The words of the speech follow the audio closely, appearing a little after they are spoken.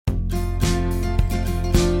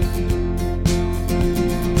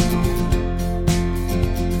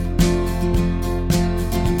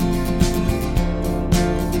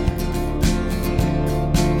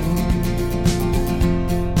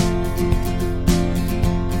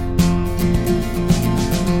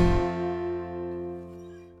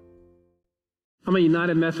I'm a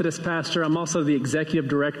United Methodist pastor. I'm also the executive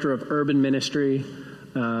director of urban ministry.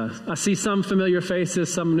 I see some familiar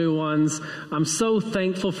faces, some new ones. I'm so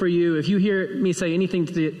thankful for you. If you hear me say anything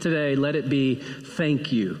today, let it be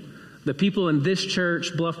thank you. The people in this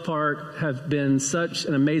church, Bluff Park, have been such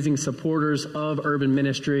an amazing supporters of urban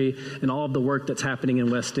ministry and all of the work that's happening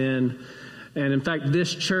in West End. And in fact,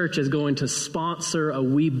 this church is going to sponsor a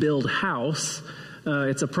We Build House.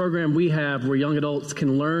 It's a program we have where young adults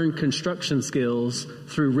can learn construction skills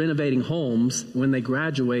through renovating homes. When they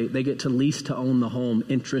graduate, they get to lease to own the home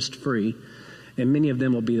interest-free. And many of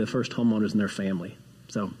them will be the first homeowners in their family.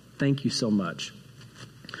 So thank you so much.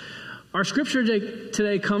 Our scripture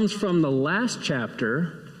today comes from the last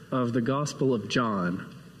chapter of the Gospel of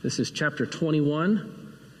John. This is chapter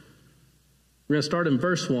 21. We're going to start in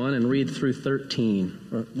verse 1 and read through 13.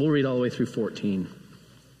 Or we'll read all the way through 14.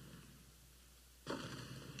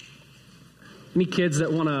 Any kids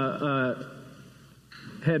that want to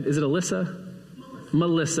head, is it Alyssa?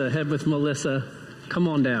 Melissa, head with Melissa. Come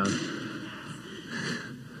on down.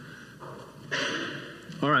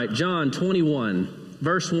 All right, John 21.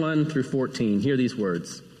 Verse 1 through 14, hear these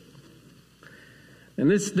words. And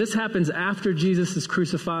this happens after Jesus is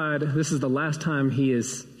crucified. This is the last time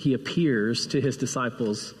he appears to his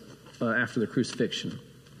disciples after the crucifixion.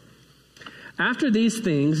 After these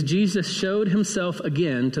things, Jesus showed himself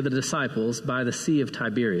again to the disciples by the Sea of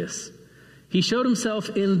Tiberias. He showed himself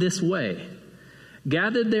in this way.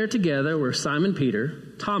 Gathered there together were Simon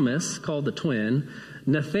Peter, Thomas, called the twin,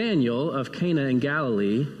 Nathanael of Cana in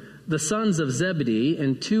Galilee, the sons of Zebedee,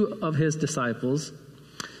 and two of his disciples.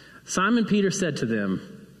 Simon Peter said to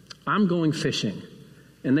them, I'm going fishing.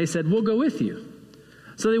 And they said, we'll go with you.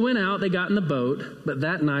 So they went out, they got in the boat, but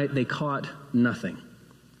that night they caught nothing.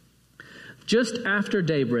 Just after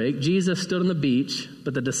daybreak, Jesus stood on the beach,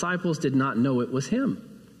 but the disciples did not know it was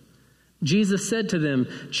him. Jesus said to them,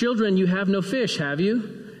 children, you have no fish, have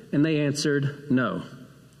you? And they answered, no.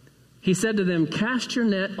 He said to them, cast your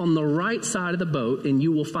net on the right side of the boat and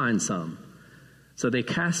you will find some. So they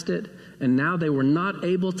cast it, and now they were not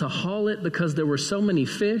able to haul it because there were so many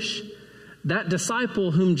fish. That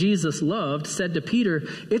disciple whom Jesus loved said to Peter,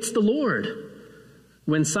 it's the Lord.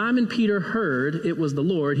 When Simon Peter heard it was the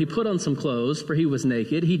Lord, he put on some clothes, for he was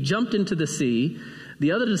naked. He jumped into the sea.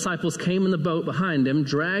 The other disciples came in the boat behind him,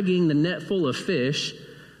 dragging the net full of fish,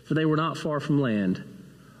 for they were not far from land,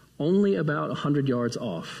 only about 100 yards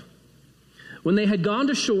off. When they had gone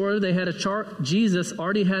to shore, Jesus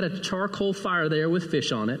already had a charcoal fire there with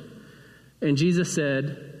fish on it. And Jesus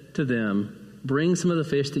said to them, bring some of the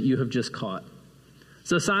fish that you have just caught.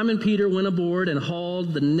 So Simon Peter went aboard and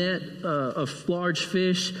hauled the net of large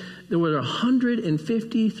fish. There were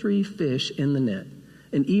 153 fish in the net.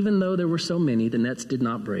 And even though there were so many, the nets did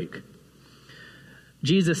not break.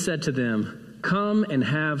 Jesus said to them, come and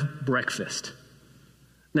have breakfast.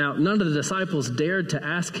 Now, none of the disciples dared to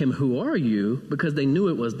ask him, who are you? Because they knew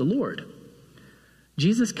it was the Lord.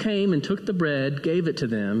 Jesus came and took the bread, gave it to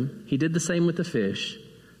them. He did the same with the fish.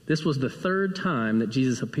 This was the third time that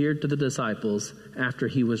Jesus appeared to the disciples after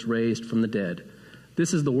he was raised from the dead.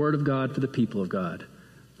 This is the word of God for the people of God.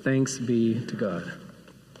 Thanks be to God.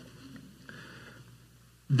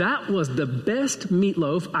 That was the best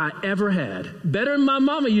meatloaf I ever had. Better than my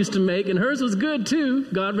mama used to make, and hers was good too.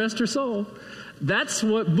 God rest her soul. That's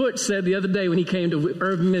what Butch said the other day when he came to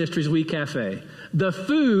Urban Ministries We Cafe. The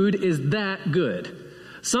food is that good.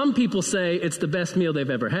 Some people say it's the best meal they've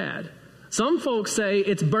ever had. Some folks say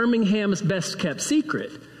it's Birmingham's best kept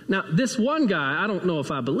secret. Now, this one guy, I don't know if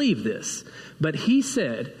I believe this, but he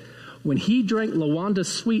said when he drank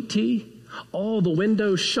Lawanda's sweet tea, all the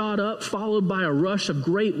windows shot up, followed by a rush of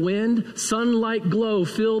great wind. Sunlight glow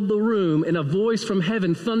filled the room, and a voice from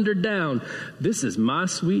heaven thundered down, this is my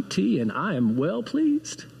sweet tea, and I am well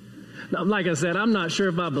pleased. Now, like I said, I'm not sure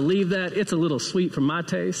if I believe that. It's a little sweet for my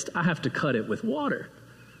taste. I have to cut it with water.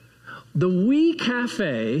 The We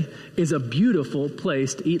Cafe is a beautiful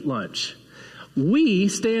place to eat lunch. We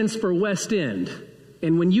stands for West End,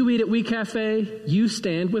 and when you eat at We Cafe, you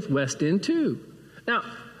stand with West End too. Now,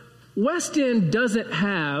 West End doesn't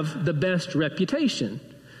have the best reputation.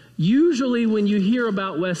 Usually when you hear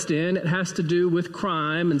about West End, it has to do with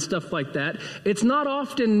crime and stuff like that. It's not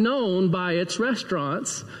often known by its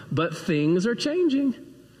restaurants, but things are changing.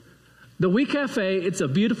 The We Cafe, it's a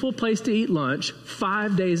beautiful place to eat lunch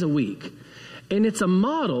 5 days a week. And it's a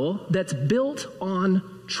model that's built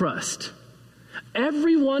on trust.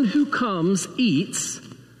 Everyone who comes eats,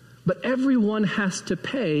 but everyone has to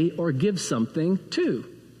pay or give something too.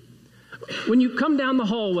 When you come down the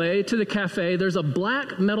hallway to the cafe, there's a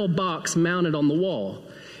black metal box mounted on the wall.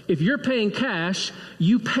 if you're paying cash,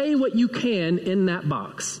 you pay what you can in that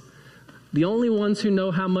box. The only ones who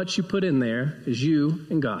know how much you put in there is you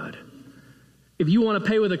and God. If you want to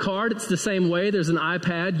pay with a card, it's the same way. There's an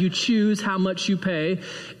iPad. You choose how much you pay.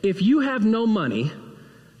 If you have no money,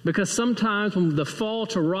 because sometimes when the fall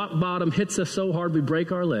to rock bottom hits us so hard we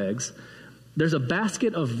break our legs, there's a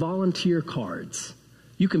basket of volunteer cards.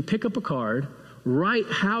 You can pick up a card,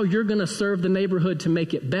 write how you're going to serve the neighborhood to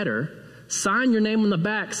make it better, sign your name on the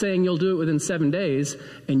back saying you'll do it within 7 days,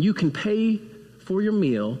 and you can pay for your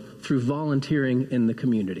meal through volunteering in the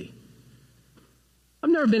community. I've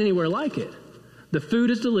never been anywhere like it. The food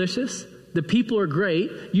is delicious. The people are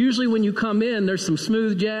great. Usually when you come in, there's some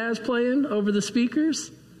smooth jazz playing over the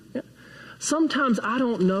speakers. Yeah. Sometimes I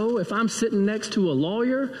don't know if I'm sitting next to a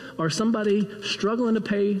lawyer or somebody struggling to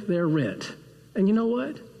pay their rent. And you know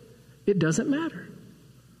what? It doesn't matter.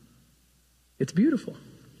 It's beautiful.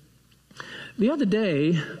 The other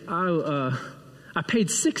day, I paid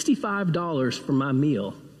 $65 for my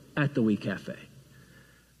meal at the Wee Cafe.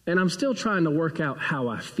 And I'm still trying to work out how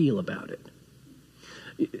I feel about it.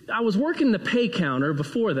 I was working the pay counter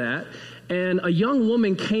before that, and a young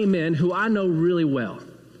woman came in who I know really well.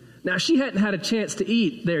 Now, she hadn't had a chance to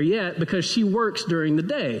eat there yet because she works during the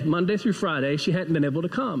day. Monday through Friday, she hadn't been able to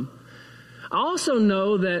come. I also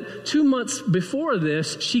know that 2 months before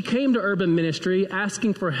this, she came to Urban Ministry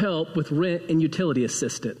asking for help with rent and utility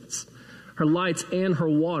assistance. Her lights and her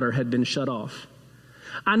water had been shut off.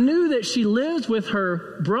 I knew that she lives with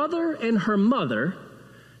her brother and her mother.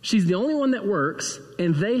 She's the only one that works,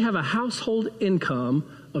 and they have a household income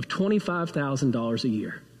of $25,000 a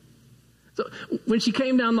year. So when she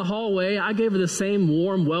came down the hallway, I gave her the same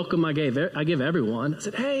warm welcome I give everyone. I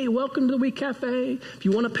said, hey, welcome to the Wee Cafe. If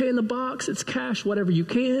you want to pay in the box, it's cash, whatever you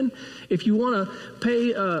can. If you want to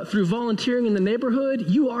pay through volunteering in the neighborhood,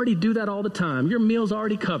 you already do that all the time. Your meal's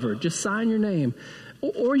already covered. Just sign your name.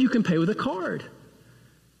 Or you can pay with a card.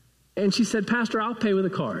 And she said, Pastor, I'll pay with a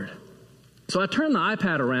card. So I turned the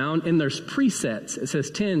iPad around, and there's presets. It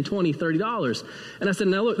says $10, $20, $30. And I said,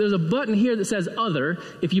 now look, there's a button here that says Other.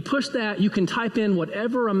 If you push that, you can type in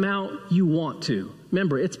whatever amount you want to.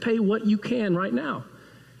 Remember, it's pay what you can right now.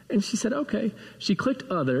 And she said, okay. She clicked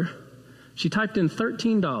Other. She typed in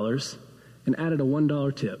 $13 and added a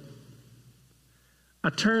 $1 tip. I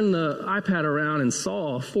turned the iPad around and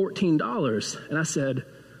saw $14. And I said,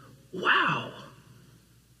 wow,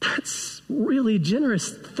 that's really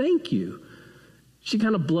generous. Thank you. She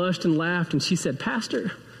kind of blushed and laughed, and she said,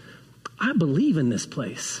 Pastor, I believe in this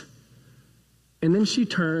place. And then she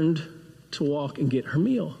turned to walk and get her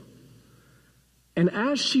meal. And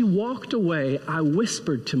as she walked away, I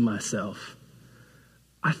whispered to myself,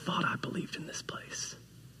 I thought I believed in this place.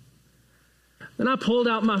 Then I pulled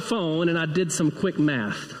out my phone, and I did some quick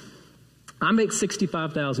math. I make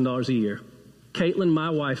 $65,000 a year. Caitlin,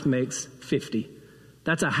 my wife, makes $50,000.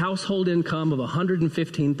 That's a household income of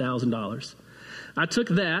 $115,000. I took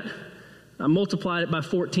that, I multiplied it by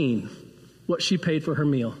 14, what she paid for her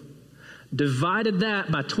meal. Divided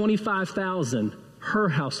that by 25,000, her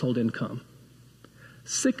household income.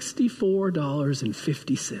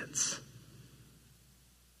 $64.50.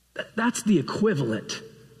 That's the equivalent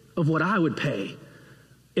of what I would pay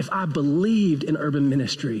if I believed in urban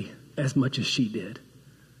ministry as much as she did.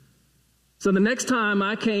 So the next time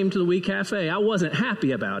I came to the Wee Cafe, I wasn't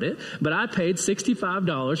happy about it, but I paid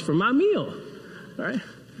 $65 for my meal. All right?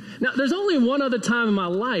 Now, there's only one other time in my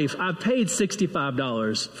life I paid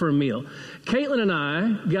 $65 for a meal. Caitlin and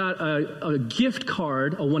I got a gift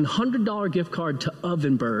card, a $100 gift card to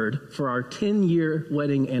Ovenbird for our 10-year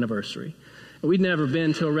wedding anniversary. We'd never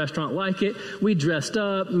been to a restaurant like it. We dressed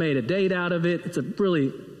up, made a date out of it. It's a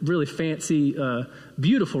really, really fancy,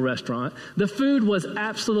 beautiful restaurant. The food was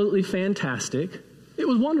absolutely fantastic. It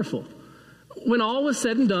was wonderful. When all was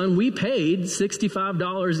said and done, we paid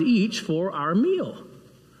 $65 each for our meal.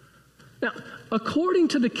 Now, according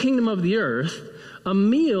to the kingdom of the earth, a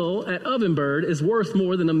meal at Ovenbird is worth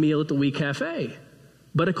more than a meal at the Wee Cafe.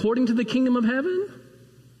 But according to the kingdom of heaven,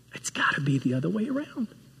 it's got to be the other way around.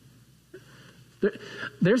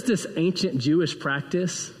 There's this ancient Jewish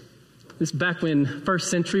practice, this back when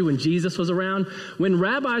first century when Jesus was around, when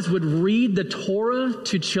rabbis would read the Torah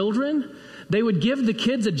to children, they would give the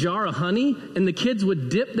kids a jar of honey, and the kids would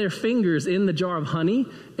dip their fingers in the jar of honey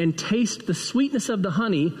and taste the sweetness of the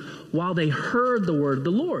honey while they heard the word of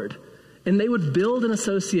the Lord. And they would build an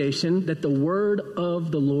association that the word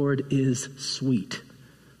of the Lord is sweet.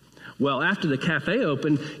 Well, after the cafe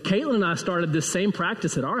opened, Caitlin and I started this same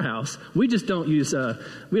practice at our house. We just don't use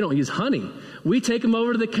honey. We take them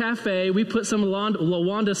over to the cafe. We put some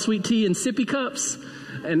LaWanda sweet tea in sippy cups.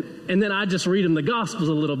 And then I just read them the Gospels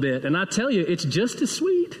a little bit. And I tell you, it's just as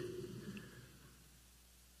sweet.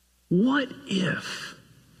 What if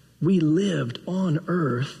we lived on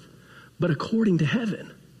earth, but according to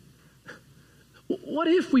heaven? What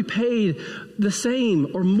if we paid the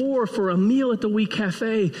same or more for a meal at the Wee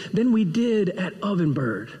Cafe than we did at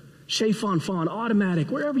Ovenbird, Chez Fonfon, Automatic,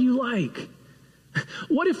 wherever you like?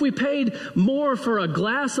 What if we paid more for a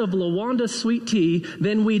glass of Lawanda sweet tea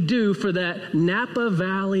than we do for that Napa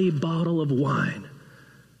Valley bottle of wine?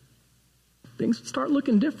 Things would start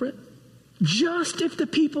looking different. Just if the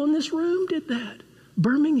people in this room did that,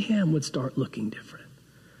 Birmingham would start looking different.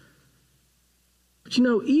 But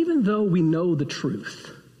even though we know the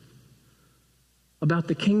truth about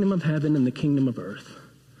the kingdom of heaven and the kingdom of earth,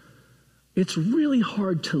 it's really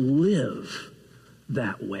hard to live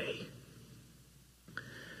that way.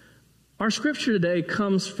 Our scripture today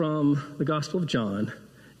comes from the Gospel of John.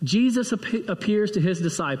 Jesus appears to his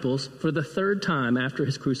disciples for the third time after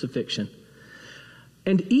his crucifixion.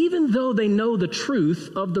 And even though they know the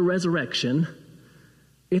truth of the resurrection,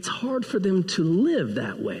 it's hard for them to live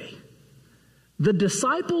that way. The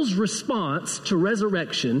disciples' response to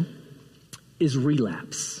resurrection is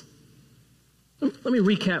relapse. Let me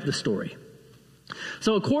recap the story.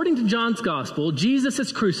 So according to John's gospel, Jesus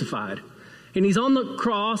is crucified. And he's on the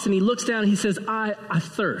cross and he looks down and he says, I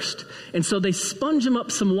thirst. And so they sponge him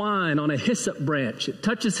up some wine on a hyssop branch. It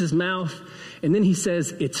touches his mouth. And then he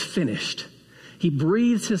says, it's finished. He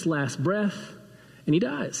breathes his last breath and he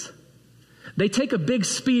dies. They take a big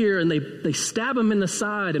spear and they stab him in the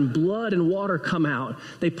side and blood and water come out.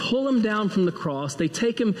 They pull him down from the cross. They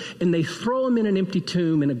take him and they throw him in an empty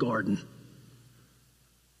tomb in a garden.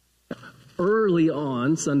 Early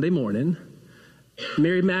on Sunday morning,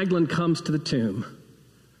 Mary Magdalene comes to the tomb.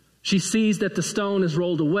 She sees that the stone is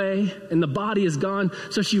rolled away and the body is gone.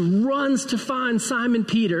 So she runs to find Simon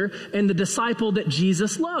Peter and the disciple that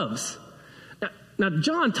Jesus loves. Now,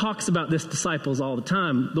 John talks about this disciples all the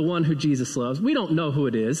time, the one who Jesus loves. We don't know who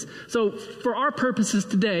it is. So for our purposes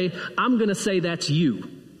today, I'm going to say that's you,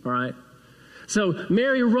 all right? So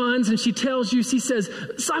Mary runs and she tells you, she says,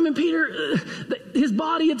 Simon Peter, his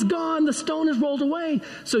body, it's gone. The stone is rolled away.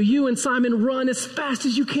 So you and Simon run as fast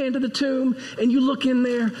as you can to the tomb and you look in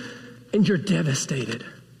there and you're devastated.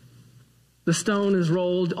 The stone is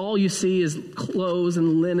rolled. All you see is clothes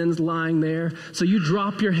and linens lying there. So you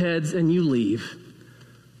drop your heads and you leave.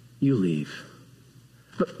 You leave.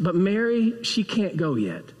 But Mary, she can't go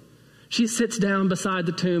yet. She sits down beside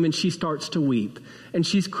the tomb and she starts to weep. And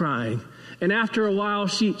she's crying. And after a while,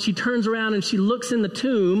 she turns around and she looks in the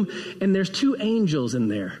tomb and there's two angels in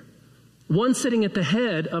there. One sitting at the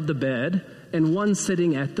head of the bed and one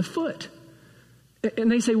sitting at the foot.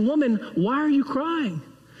 And they say, woman, why are you crying?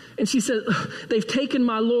 And she said, they've taken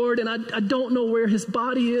my Lord and I don't know where his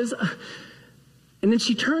body is. And then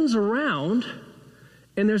she turns around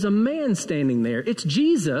and there's a man standing there. It's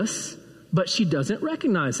Jesus, but she doesn't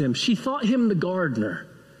recognize him. She thought him the gardener.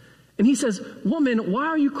 And he says, woman, why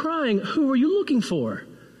are you crying? Who are you looking for?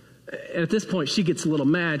 At this point, she gets a little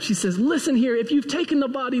mad. She says, listen here, if you've taken the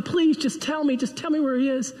body, please just tell me where he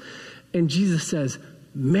is. And Jesus says,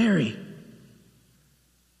 Mary.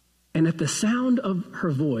 And at the sound of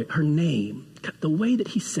her voice, her name, the way that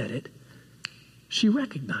he said it, she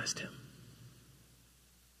recognized him.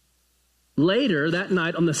 Later that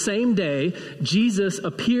night, on the same day, Jesus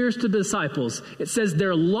appears to the disciples. It says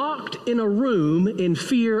they're locked in a room in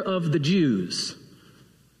fear of the Jews.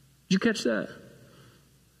 Did you catch that?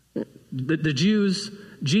 The Jews,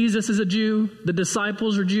 Jesus is a Jew, the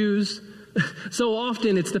disciples are Jews. So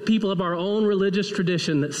often it's the people of our own religious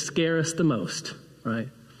tradition that scare us the most, right?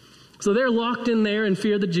 So they're locked in there in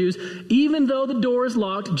fear of the Jews. Even though the door is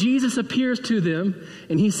locked, Jesus appears to them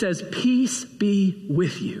and he says, peace be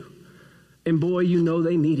with you. And boy, you know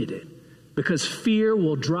they needed it because fear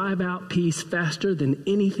will drive out peace faster than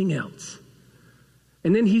anything else.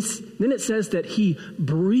 And then it says that he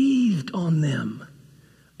breathed on them.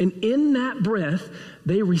 And in that breath,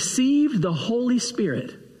 they received the Holy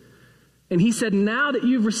Spirit. And he said, now that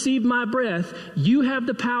you've received my breath, you have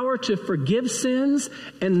the power to forgive sins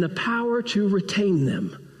and the power to retain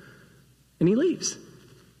them. And he leaves.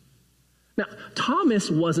 Now, Thomas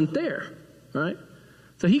wasn't there, right?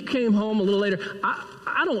 So he came home a little later.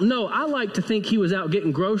 I don't know. I like to think he was out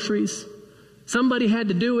getting groceries. Somebody had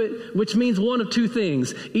to do it, which means one of two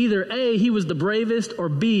things. Either A, he was the bravest, or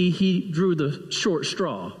B, he drew the short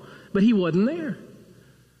straw. But he wasn't there.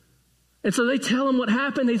 And so they tell him what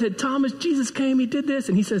happened. They said, Thomas, Jesus came, he did this.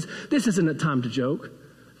 And he says, this isn't a time to joke.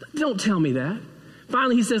 Don't tell me that.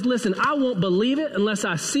 Finally, he says, listen, I won't believe it unless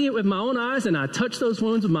I see it with my own eyes and I touch those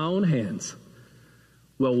wounds with my own hands.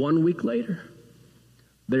 Well, 1 week later,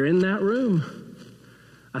 they're in that room.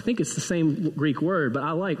 I think it's the same Greek word,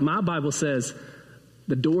 but my Bible says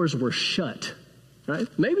the doors were shut, right?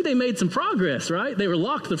 Maybe they made some progress, right? They were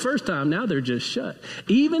locked the first time. Now they're just shut.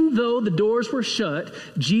 Even though the doors were shut,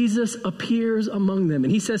 Jesus appears among them.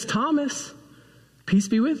 And he says, Thomas, peace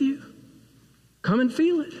be with you. Come and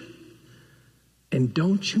feel it. And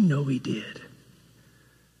don't you know he did?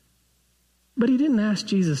 But he didn't ask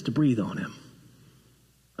Jesus to breathe on him.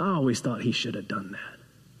 I always thought he should have done that.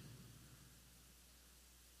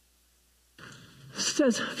 It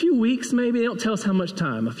says a few weeks, maybe. They don't tell us how much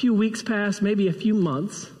time. A few weeks pass, maybe a few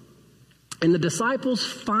months. And the disciples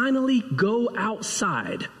finally go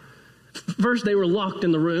outside. First, they were locked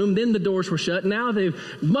in the room. Then the doors were shut. Now they've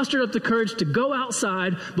mustered up the courage to go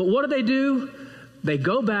outside. But what do? They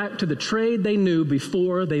go back to the trade they knew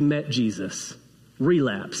before they met Jesus.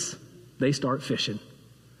 Relapse. They start fishing.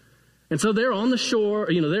 And so they're on the shore,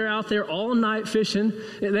 they're out there all night fishing.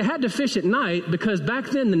 They had to fish at night because back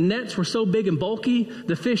then the nets were so big and bulky,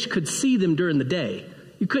 the fish could see them during the day.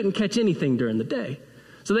 You couldn't catch anything during the day.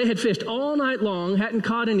 So they had fished all night long, hadn't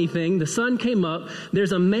caught anything. The sun came up.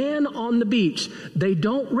 There's a man on the beach. They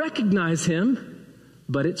don't recognize him,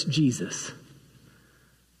 but it's Jesus.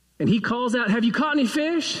 And he calls out, have you caught any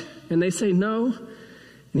fish? And they say, no.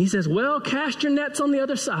 And he says, well, cast your nets on the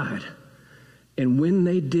other side. And when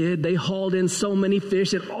they did, they hauled in so many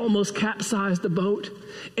fish it almost capsized the boat.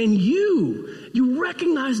 And you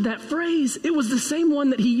recognized that phrase. It was the same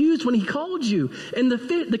one that he used when he called you. And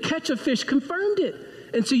the catch of fish confirmed it.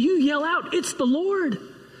 And so you yell out, it's the Lord.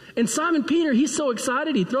 And Simon Peter, he's so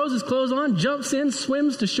excited. He throws his clothes on, jumps in,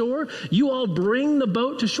 swims to shore. You all bring the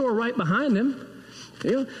boat to shore right behind him.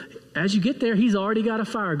 As you get there, he's already got a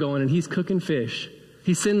fire going and he's cooking fish.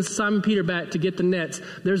 He sends Simon Peter back to get the nets.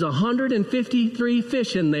 There's 153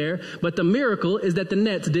 fish in there, but the miracle is that the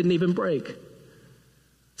nets didn't even break.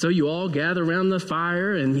 So you all gather around the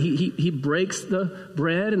fire, and he breaks the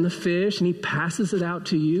bread and the fish, and he passes it out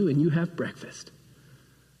to you, and you have breakfast.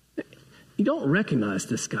 You don't recognize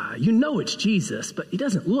this guy. You know it's Jesus, but he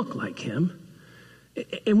doesn't look like him.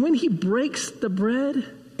 And when he breaks the bread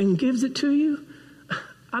and gives it to you,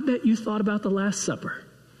 I bet you thought about the Last Supper.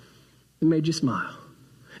 It made you smile.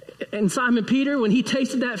 And Simon Peter, when he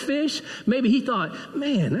tasted that fish, maybe he thought,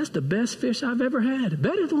 man, that's the best fish I've ever had.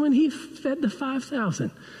 Better than when he fed the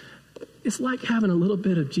 5,000. It's like having a little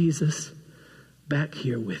bit of Jesus back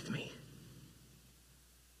here with me.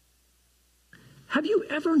 Have you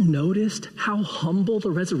ever noticed how humble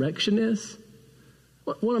the resurrection is?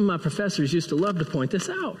 One of my professors used to love to point this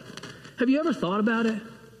out. Have you ever thought about it?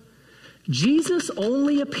 Jesus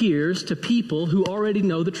only appears to people who already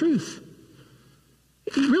know the truth.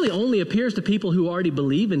 He really only appears to people who already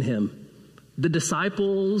believe in him. The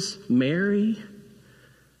disciples, Mary.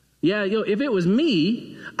 Yeah, if it was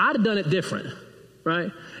me, I'd have done it different,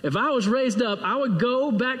 right? If I was raised up, I would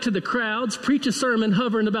go back to the crowds, preach a sermon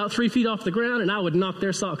hovering about 3 feet off the ground, and I would knock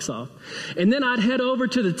their socks off. And then I'd head over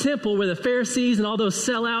to the temple where the Pharisees and all those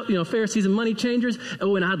sellout, Pharisees and money changers,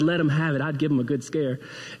 and I'd let them have it. I'd give them a good scare.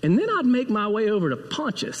 And then I'd make my way over to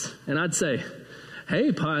Pontius, and I'd say,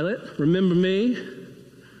 hey, Pilate, remember me?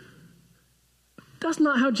 That's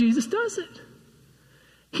not how Jesus does it.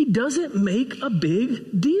 He doesn't make a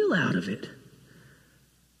big deal out of it.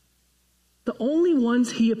 The only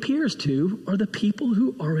ones he appears to are the people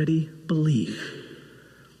who already believe.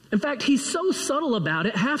 In fact, he's so subtle about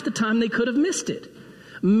it, half the time they could have missed it.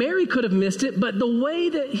 Mary could have missed it, but the way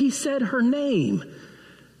that he said her name,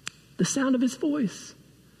 the sound of his voice.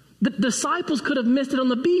 The disciples could have missed it on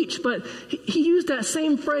the beach, but he used that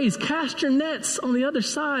same phrase, cast your nets on the other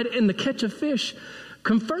side, and the catch of fish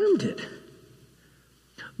confirmed it.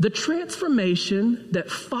 The transformation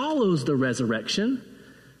that follows the resurrection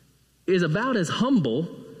is about as humble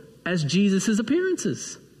as Jesus'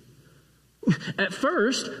 appearances. At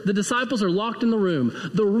first, the disciples are locked in the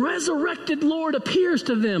room. The resurrected Lord appears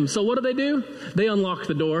to them. So what do? They unlock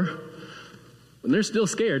the door. And they're still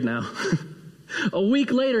scared now. A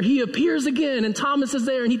week later, he appears again, and Thomas is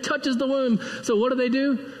there, and he touches the womb. So what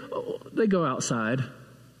do? They go outside.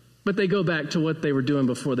 But they go back to what they were doing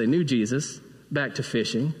before they knew Jesus, back to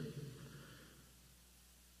fishing.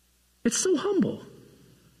 It's so humble.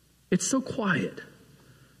 It's so quiet.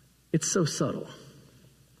 It's so subtle.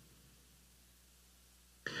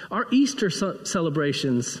 Our Easter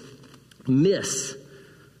celebrations miss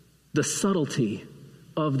the subtlety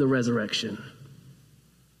of the resurrection.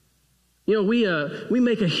 We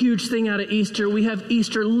make a huge thing out of Easter. We have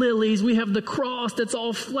Easter lilies. We have the cross that's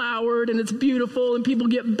all flowered and it's beautiful, and people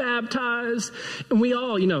get baptized. And we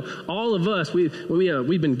all, all of us, we've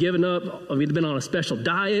been given up. We've been on a special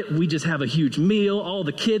diet. We just have a huge meal. All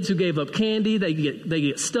the kids who gave up candy, they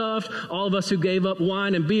get stuffed. All of us who gave up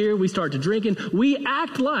wine and beer, we start to drinking. We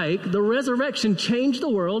act like the resurrection changed the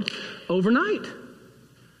world overnight.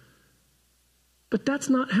 But that's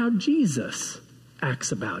not how Jesus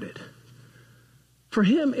acts about it. For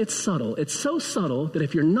him, it's subtle. It's so subtle that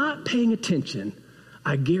if you're not paying attention,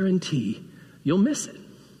 I guarantee you'll miss it.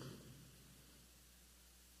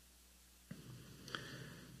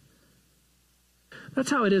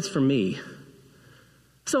 That's how it is for me.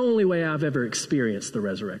 It's the only way I've ever experienced the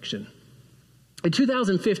resurrection. In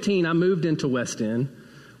 2015, I moved into West End,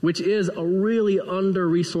 which is a really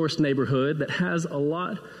under-resourced neighborhood that has a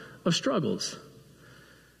lot of struggles.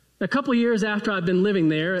 A couple years after I've been living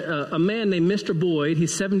there, a man named Mr. Boyd,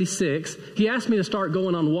 he's 76, he asked me to start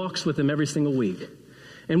going on walks with him every single week.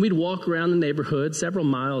 And we'd walk around the neighborhood several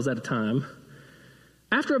miles at a time.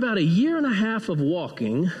 After about a year and a half of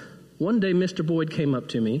walking, one day Mr. Boyd came up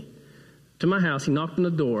to me, to my house. He knocked on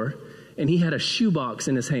the door, and he had a shoebox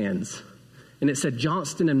in his hands. And it said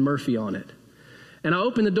Johnston and Murphy on it. And I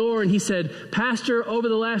opened the door, and he said, "Pastor, over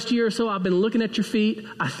the last year or so, I've been looking at your feet.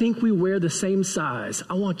 I think we wear the same size.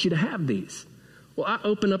 I want you to have these." Well, I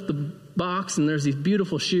open up the box, and there's these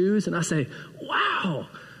beautiful shoes, and I say, "Wow,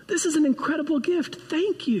 this is an incredible gift.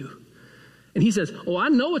 Thank you." And he says, "Oh, I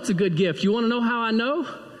know it's a good gift. You want to know how I know?"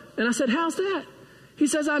 And I said, "How's that?" He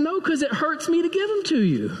says, "I know because it hurts me to give them to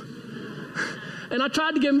you." And I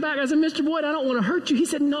tried to give him back. I said, "Mr. Boyd, I don't want to hurt you." He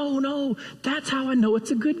said, No, that's how I know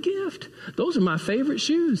it's a good gift. Those are my favorite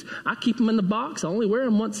shoes. I keep them in the box. I only wear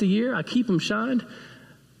them once a year. I keep them shined.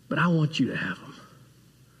 But I want you to have them.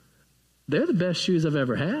 They're the best shoes I've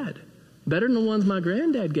ever had. Better than the ones my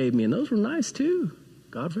granddad gave me. And those were nice too.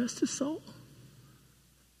 God rest his soul.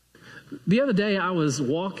 The other day, I was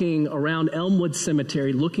walking around Elmwood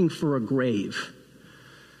Cemetery looking for a grave.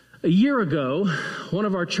 A year ago, one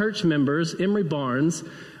of our church members, Emery Barnes,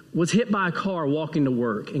 was hit by a car walking to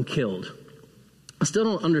work and killed. I still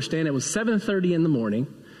don't understand. It was 7:30 in the morning.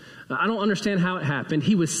 I don't understand how it happened.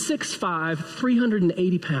 He was 6'5",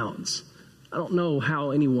 380 pounds. I don't know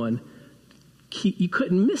how you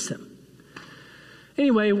couldn't miss him.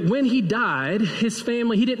 Anyway, when he died, his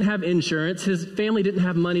family, he didn't have insurance. His family didn't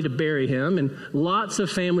have money to bury him. And lots of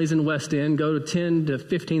families in West End go to $10,000 to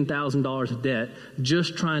 $15,000 of debt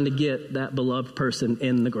just trying to get that beloved person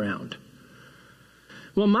in the ground.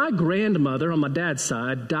 Well, my grandmother on my dad's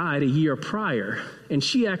side died a year prior, and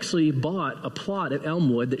she actually bought a plot at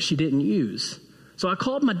Elmwood that she didn't use. So I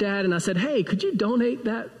called my dad and I said, "Hey, could you donate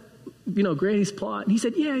that, Granny's plot?" And he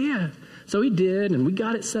said, yeah. So he did, and we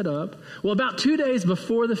got it set up. Well, about 2 days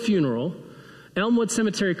before the funeral, Elmwood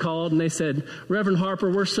Cemetery called, and they said, "Reverend Harper,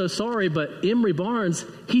 we're so sorry, but Emery Barnes,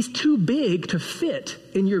 he's too big to fit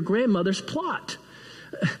in your grandmother's plot.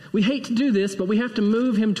 We hate to do this, but we have to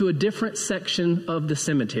move him to a different section of the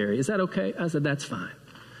cemetery. Is that okay?" I said, "That's fine."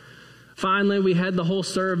 Finally, we had the whole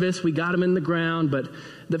service. We got him in the ground, but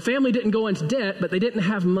the family didn't go into debt, but they didn't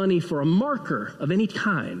have money for a marker of any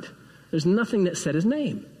kind. There's nothing that said his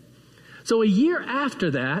name. So a year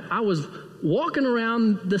after that, I was walking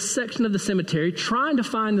around this section of the cemetery trying to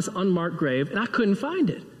find this unmarked grave, and I couldn't find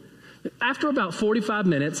it. After about 45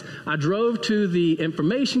 minutes, I drove to the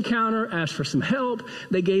information counter, asked for some help.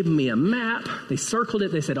 They gave me a map. They circled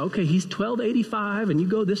it. They said, "Okay, he's 1285, and you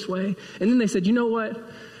go this way." And then they said, "You know what?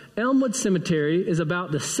 Elmwood Cemetery is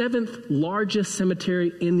about the 7th largest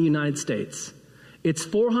cemetery in the United States. It's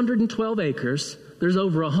 412 acres. There's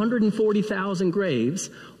over 140,000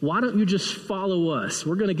 graves. Why don't you just follow us?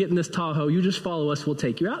 We're going to get in this Tahoe. You just follow us. We'll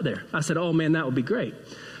take you out there." I said, "Oh, man, that would be great."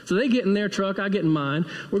 So they get in their truck. I get in mine.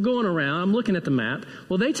 We're going around. I'm looking at the map.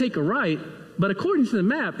 Well, they take a right, but according to the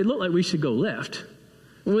map, it looked like we should go left.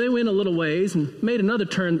 Well, they went a little ways and made another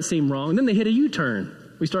turn that seemed wrong. And then they hit a U-turn.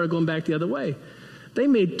 We started going back the other way. They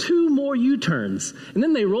made 2 more U-turns. And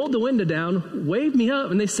then they rolled the window down, waved me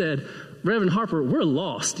up, and they said, "Reverend Harper, we're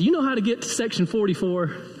lost. Do you know how to get to section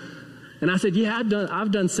 44? And I said, "Yeah,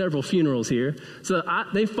 I've done several funerals here." So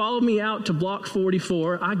they followed me out to block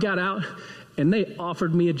 44. I got out, and they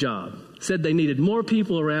offered me a job. Said they needed more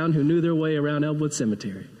people around who knew their way around Elmwood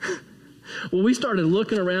Cemetery. Well, we started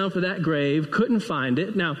looking around for that grave, couldn't find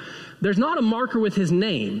it. Now, there's not a marker with his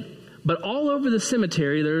name, but all over the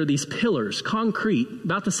cemetery, there are these pillars, concrete,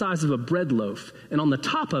 about the size of a bread loaf. And on the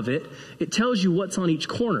top of it, it tells you what's on each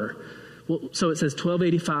corner. Well, so it says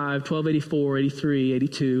 1285, 1284, 83,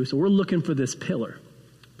 82. So we're looking for this pillar.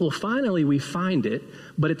 Well, finally we find it,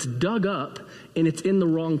 but it's dug up and it's in the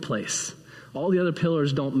wrong place. All the other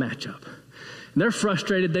pillars don't match up. And they're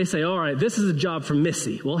frustrated. They say, all right, this is a job for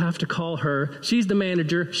Missy. We'll have to call her. She's the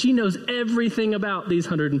manager. She knows everything about these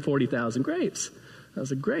 140,000 graves. I was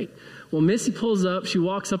like, great. Well, Missy pulls up. She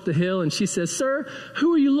walks up the hill and she says, sir,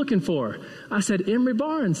 who are you looking for? I said, Emery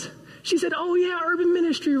Barnes. She said, oh, yeah, urban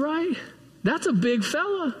ministry, right? That's a big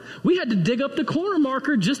fella. We had to dig up the corner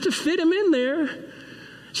marker just to fit him in there.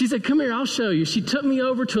 She said, come here, I'll show you. She took me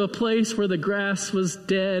over to a place where the grass was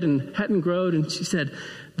dead and hadn't grown. And she said,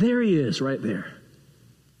 there he is right there.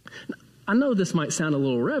 I know this might sound a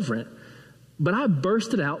little irreverent, but I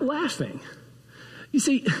bursted out laughing. You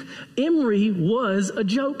see, Emery was a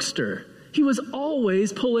jokester. He was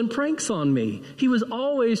always pulling pranks on me. He was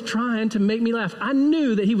always trying to make me laugh. I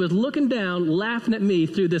knew that he was looking down, laughing at me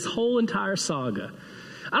through this whole entire saga.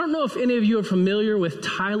 I don't know if any of you are familiar with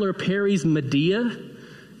Tyler Perry's Medea.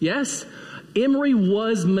 Yes? Emery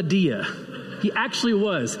was Medea. He actually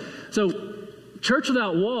was. So, Church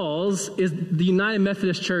Without Walls is the United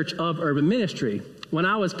Methodist Church of Urban Ministry. When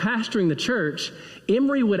I was pastoring the church,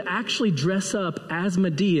 Emery would actually dress up as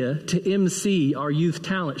Medea to MC our youth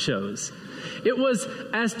talent shows. It was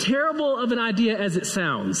as terrible of an idea as it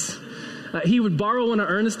sounds. He would borrow one of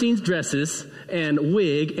Ernestine's dresses and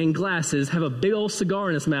wig and glasses, have a big old cigar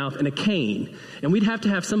in his mouth and a cane. And we'd have to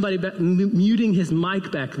have somebody muting his mic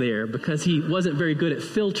back there because he wasn't very good at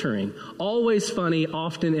filtering. Always funny,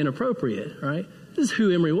 often inappropriate, right? This is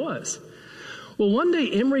who Emery was. Well, one day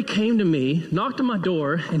Emery came to me, knocked on my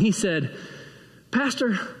door, and he said,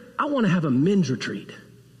 Pastor, I want to have a men's retreat.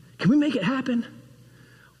 Can we make it happen?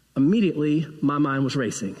 Immediately, my mind was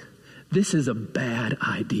racing. This is a bad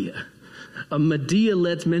idea. A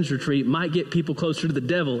Medea-led men's retreat might get people closer to the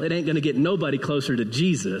devil. It ain't going to get nobody closer to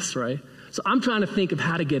Jesus, right? So I'm trying to think of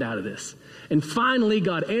how to get out of this. And finally,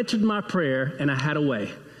 God answered my prayer, and I had a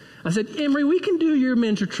way. I said, Emery, we can do your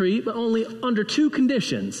men's retreat, but only under two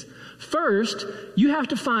conditions. First, you have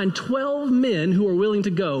to find 12 men who are willing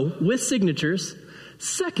to go with signatures.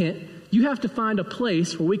 Second, you have to find a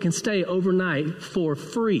place where we can stay overnight for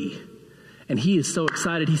free. And he is so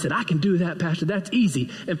excited. He said, I can do that, Pastor. That's easy.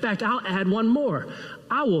 In fact, I'll add one more.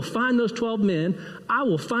 I will find those 12 men. I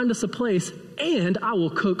will find us a place, and I will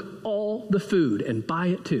cook all the food and buy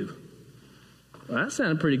it too. Well, that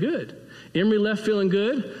sounded pretty good. Emery left feeling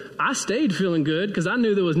good. I stayed feeling good because I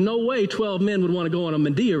knew there was no way 12 men would want to go on a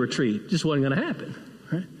Medea retreat. It just wasn't going to happen.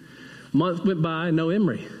 Right? Month went by, no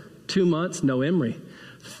Emery. 2 months, no Emery.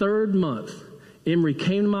 Third month, Emery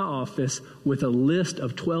came to my office with a list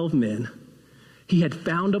of 12 men. He had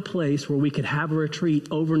found a place where we could have a retreat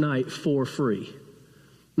overnight for free.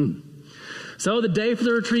 So the day for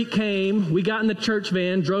the retreat came. We got in the church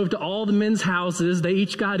van, drove to all the men's houses. They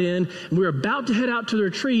each got in, and we were about to head out to the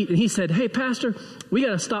retreat. And he said, hey, Pastor, we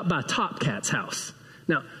got to stop by Top Cat's house.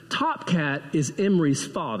 Now, Top Cat is Emery's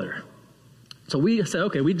father. So we said,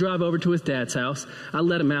 okay, we drive over to his dad's house. I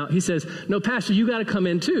let him out. He says, no, Pastor, you got to come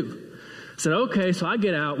in too. I said, okay, so I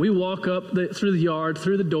get out. We walk up through the yard,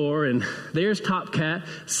 through the door, and there's Top Cat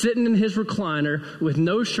sitting in his recliner with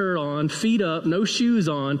no shirt on, feet up, no shoes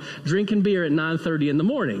on, drinking beer at 9:30 in the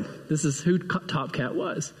morning. This is who Top Cat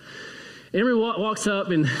was. Emery walks up,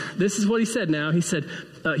 and this is what he said now. He said,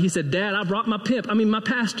 Dad, I brought my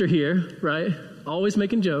pastor here, right? Always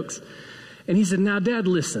making jokes. And he said, now, Dad,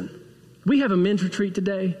 listen. We have a men's retreat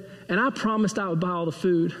today, and I promised I would buy all the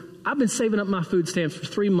food. I've been saving up my food stamps for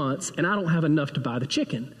 3 months, and I don't have enough to buy the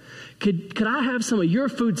chicken. Could I have some of your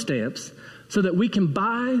food stamps so that we can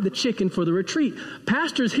buy the chicken for the retreat?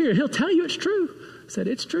 Pastor's here. He'll tell you it's true. I said,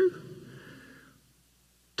 it's true.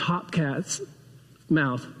 Top Cat's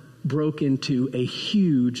mouth broke into a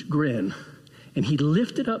huge grin, and he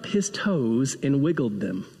lifted up his toes and wiggled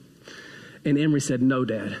them. And Emery said, no,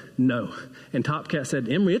 Dad, no. And Top Cat said,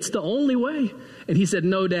 Emery, it's the only way. And he said,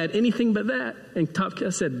 no, Dad, anything but that. And Top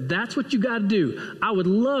Cat said, that's what you got to do. I would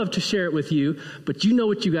love to share it with you, but you know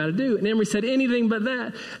what you got to do. And Emery said, anything but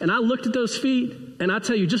that. And I looked at those feet, and I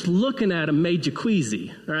tell you, just looking at him made you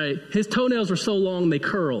queasy, right? His toenails were so long, they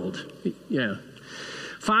curled. Yeah.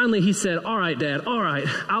 Finally, he said, all right, Dad, all right,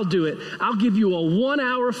 I'll do it. I'll give you a 1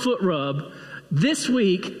 hour foot rub this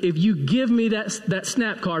week if you give me that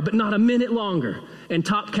snap card, but not a minute longer. And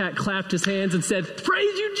Top Cat clapped his hands and said,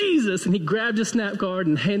 praise you, Jesus. And he grabbed his snap card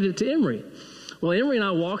and handed it to Emery. Well, Emery and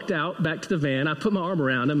I walked out back to the van. I put my arm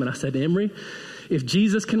around him and I said, Emery, if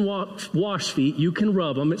Jesus can wash feet, you can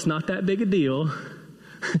rub them. It's not that big a deal.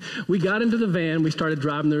 We got into the van. We started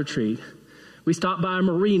driving the retreat. We stopped by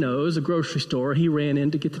Marino's, a grocery store. He ran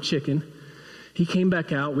in to get the chicken. He came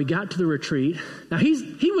back out. We got to the retreat. Now,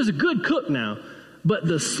 he was a good cook now. but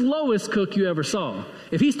the slowest cook you ever saw.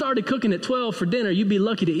 If he started cooking at 12 for dinner, you'd be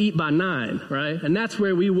lucky to eat by 9, right? And that's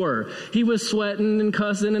where we were. He was sweating and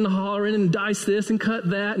cussing and hollering and dice this and cut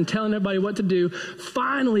that and telling everybody what to do.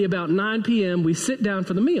 Finally, about 9 p.m., we sit down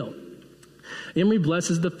for the meal. Emery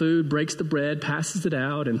blesses the food, breaks the bread, passes it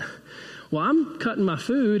out, and well, I'm cutting my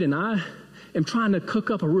food, and I am trying to cook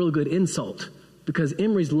up a real good insult because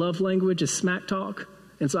Emery's love language is smack talk,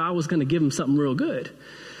 and so I was going to give him something real good.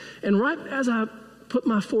 And right as I put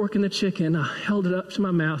my fork in the chicken, I held it up to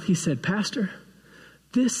my mouth. He said, "Pastor,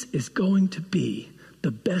 this is going to be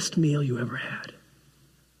the best meal you ever had."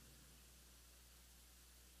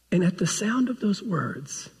 And at the sound of those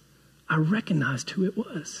words, I recognized who it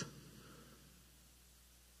was.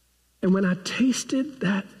 And when I tasted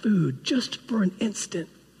that food, just for an instant,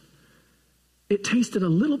 it tasted a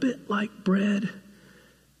little bit like bread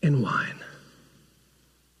and wine.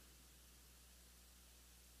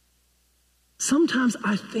 Sometimes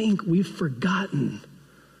I think we've forgotten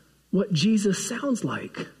what Jesus sounds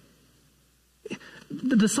like.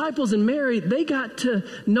 The disciples and Mary, they got to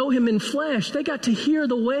know him in flesh. They got to hear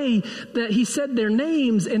the way that he said their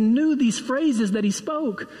names and knew these phrases that he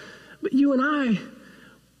spoke. But you and I,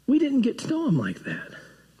 we didn't get to know him like that.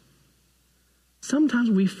 Sometimes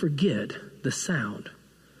we forget the sound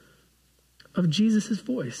of Jesus'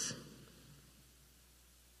 voice.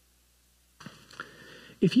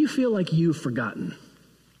 If you feel like you've forgotten,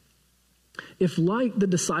 if like the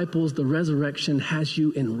disciples, the resurrection has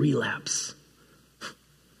you in relapse,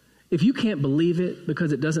 if you can't believe it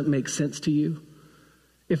because it doesn't make sense to you,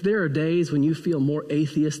 if there are days when you feel more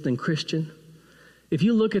atheist than Christian, if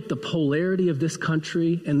you look at the polarity of this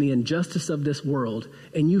country and the injustice of this world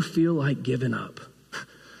and you feel like giving up,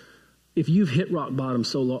 if you've hit rock bottom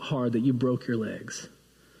so hard that you broke your legs,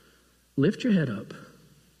 lift your head up.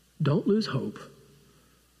 Don't lose hope.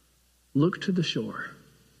 Look to the shore.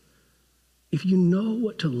 If you know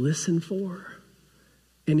what to listen for,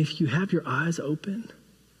 and if you have your eyes open,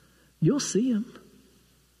 you'll see him.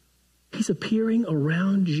 He's appearing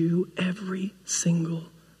around you every single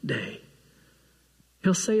day.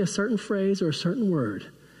 He'll say a certain phrase or a certain word,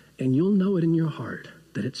 and you'll know it in your heart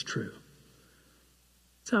that it's true.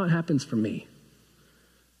 That's how it happens for me.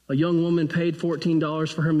 A young woman paid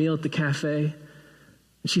 $14 for her meal at the cafe,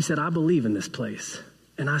 and she said, "I believe in this place."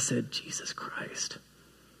 And I said, "Jesus Christ."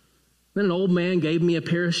 Then an old man gave me a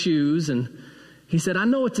pair of shoes, and he said, "I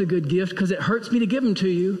know it's a good gift because it hurts me to give them to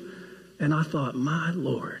you." And I thought, my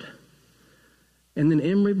Lord. And then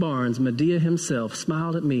Emery Barnes, Medea himself,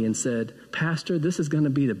 smiled at me and said, "Pastor, this is going to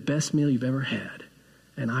be the best meal you've ever had."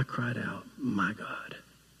 And I cried out, my God.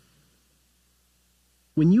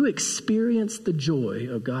 When you experience the joy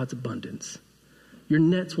of God's abundance, your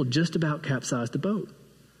nets will just about capsize the boat.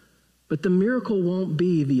 But the miracle won't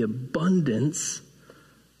be the abundance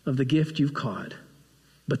of the gift you've caught,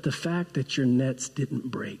 but the fact that your nets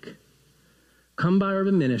didn't break. Come by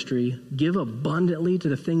Urban Ministry, give abundantly to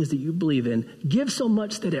the things that you believe in. Give so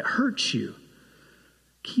much that it hurts you.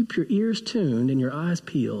 Keep your ears tuned and your eyes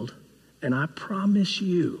peeled, and I promise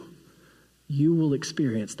you, you will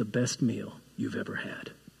experience the best meal you've ever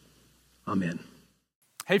had. Amen.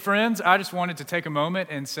 Hey friends, I just wanted to take a moment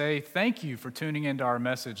and say thank you for tuning into our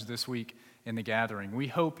message this week in the gathering. We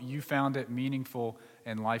hope you found it meaningful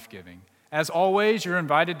and life-giving. As always, you're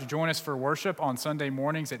invited to join us for worship on Sunday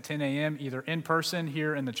mornings at 10 a.m., either in person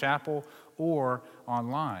here in the chapel or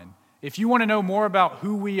online. If you want to know more about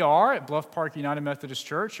who we are at Bluff Park United Methodist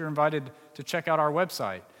Church, you're invited to check out our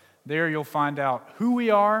website. There you'll find out who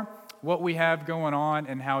we are, what we have going on,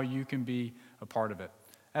 and how you can be a part of it.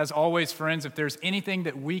 As always, friends, if there's anything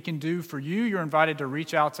that we can do for you, you're invited to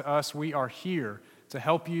reach out to us. We are here to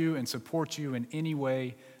help you and support you in any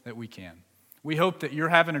way that we can. We hope that you're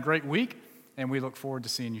having a great week, and we look forward to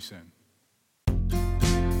seeing you soon.